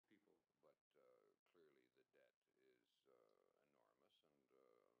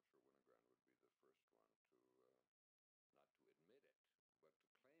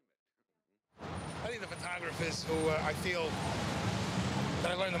photographers who I feel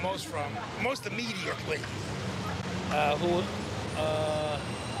that I learned the most from, most immediately, who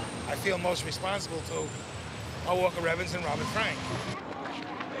I feel most responsible to, are Walker Evans and Robert Frank.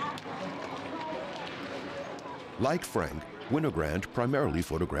 Like Frank, Winogrand primarily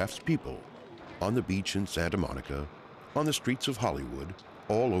photographs people, on the beach in Santa Monica, on the streets of Hollywood,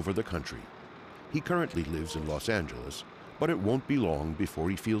 all over the country. He currently lives in Los Angeles, but it won't be long before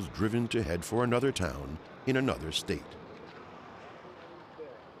he feels driven to head for another town in another state.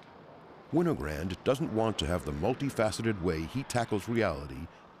 Winogrand doesn't want to have the multifaceted way he tackles reality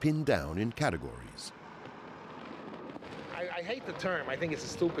pinned down in categories. I hate the term. I think it's a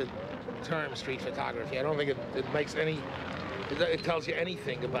stupid term, street photography. I don't think it makes any, it tells you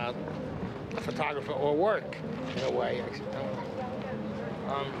anything about a photographer or work, in a way.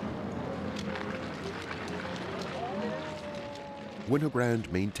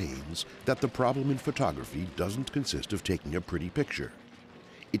 Winogrand maintains that the problem in photography doesn't consist of taking a pretty picture.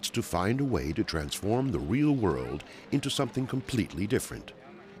 It's to find a way to transform the real world into something completely different,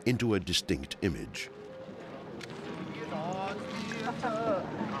 into a distinct image.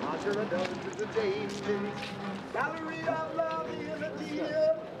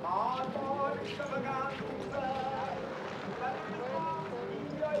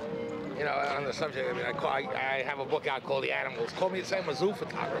 You know, on the subject, I mean, I have a book out called The Animals. Call me the same as zoo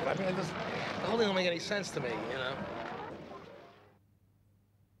photographer. I mean, the whole thing don't make any sense to me, you know.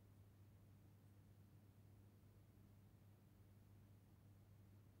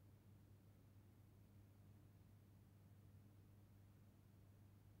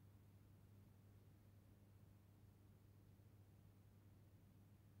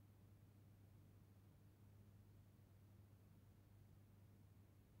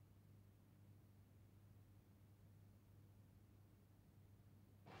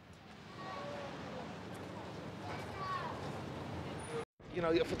 You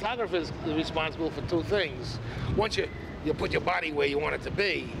know, your photographer is responsible for two things. Once you put your body where you want it to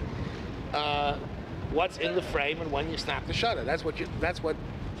be, what's in the frame and when you snap the shutter. That's what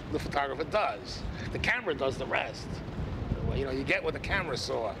the photographer does. The camera does the rest. You know, you get what the camera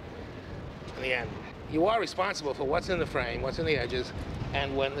saw in the end. You are responsible for what's in the frame, what's in the edges,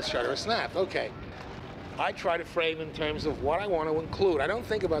 and when the shutter is snapped. Okay. I try to frame in terms of what I want to include. I don't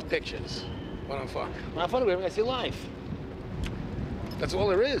think about pictures when I'm photographing. I see life. That's all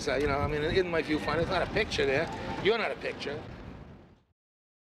there is. You know, I mean, in my viewfinder, there's not a picture there. You're not a picture.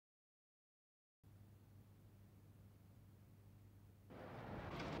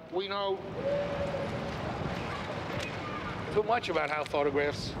 We know too much about how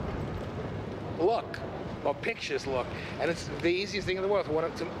photographs look, or pictures look, and it's the easiest thing in the world.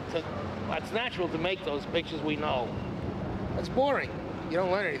 It's natural to make those pictures we know. It's boring. You don't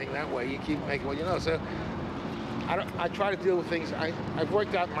learn anything that way. You keep making what you know. So I try to deal with things. I've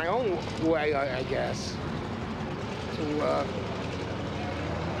worked out my own way, I guess, to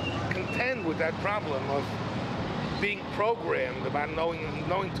contend with that problem of being programmed about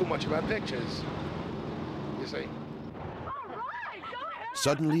knowing too much about pictures. You see?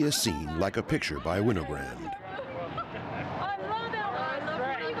 Suddenly a scene like a picture by Winogrand.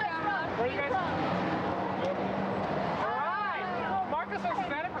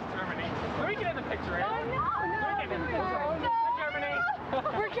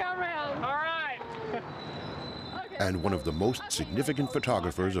 And one of the most significant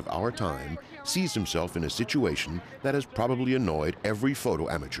photographers of our time sees himself in a situation that has probably annoyed every photo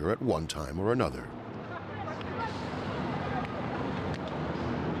amateur at one time or another.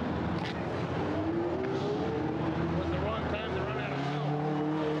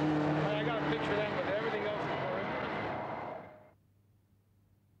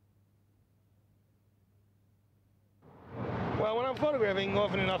 Well, when I'm photographing,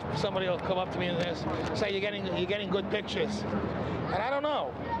 often enough, somebody will come up to me and say, you're getting good pictures. And I don't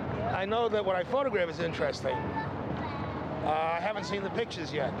know. I know that what I photograph is interesting. I haven't seen the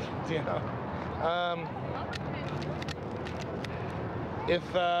pictures yet, you know.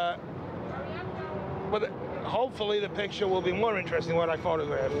 But hopefully the picture will be more interesting than what I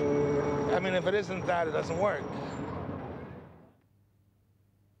photograph. I mean, if it isn't that, it doesn't work.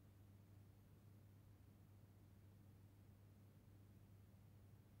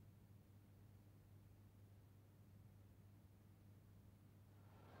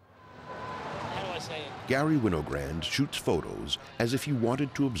 Garry Winogrand shoots photos as if he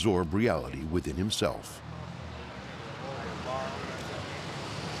wanted to absorb reality within himself.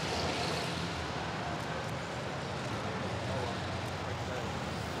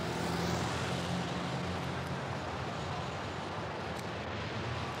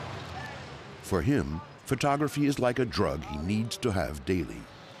 For him, Photography is like a drug he needs to have daily.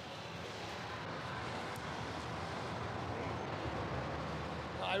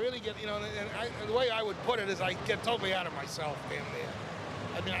 I really get, you know, and the way I would put it is I get totally out of myself damn near.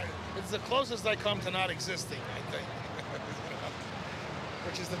 I mean, it's the closest I come to not existing, I think.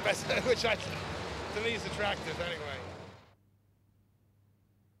 Which is the best, which to me is attractive anyway.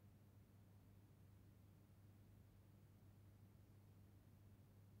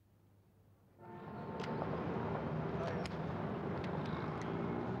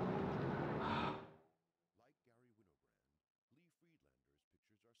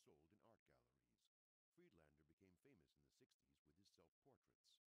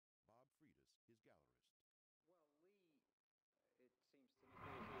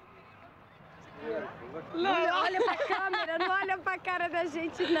 Não, olha pra câmera, não olha pra cara da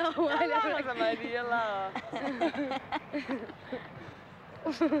gente, não. Olha pra Maria lá, ó.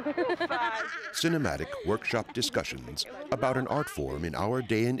 Cinematic workshop discussions about an art form in our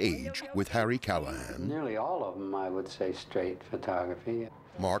day and age with Harry Callahan, Nearly all of them, I would say, straight photography.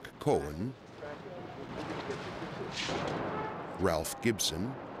 Mark Cohen, Ralph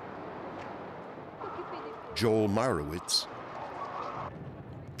Gibson, Joel Meyerowitz,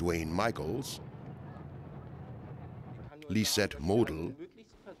 Dwayne Michaels, Lisette Model,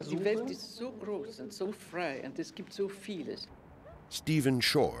 Die Welt ist so groß und so frei und es gibt so vieles. Stephen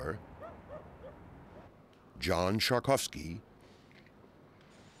Shore, John Sharkovsky,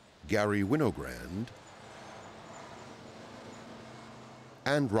 Garry Winogrand,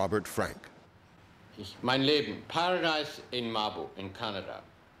 and Robert Frank. Mein Leben, Paradise in Mabo in Kanada.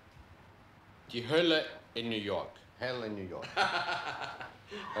 Die Hölle in New York. Hell in New York.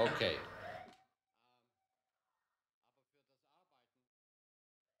 Okay.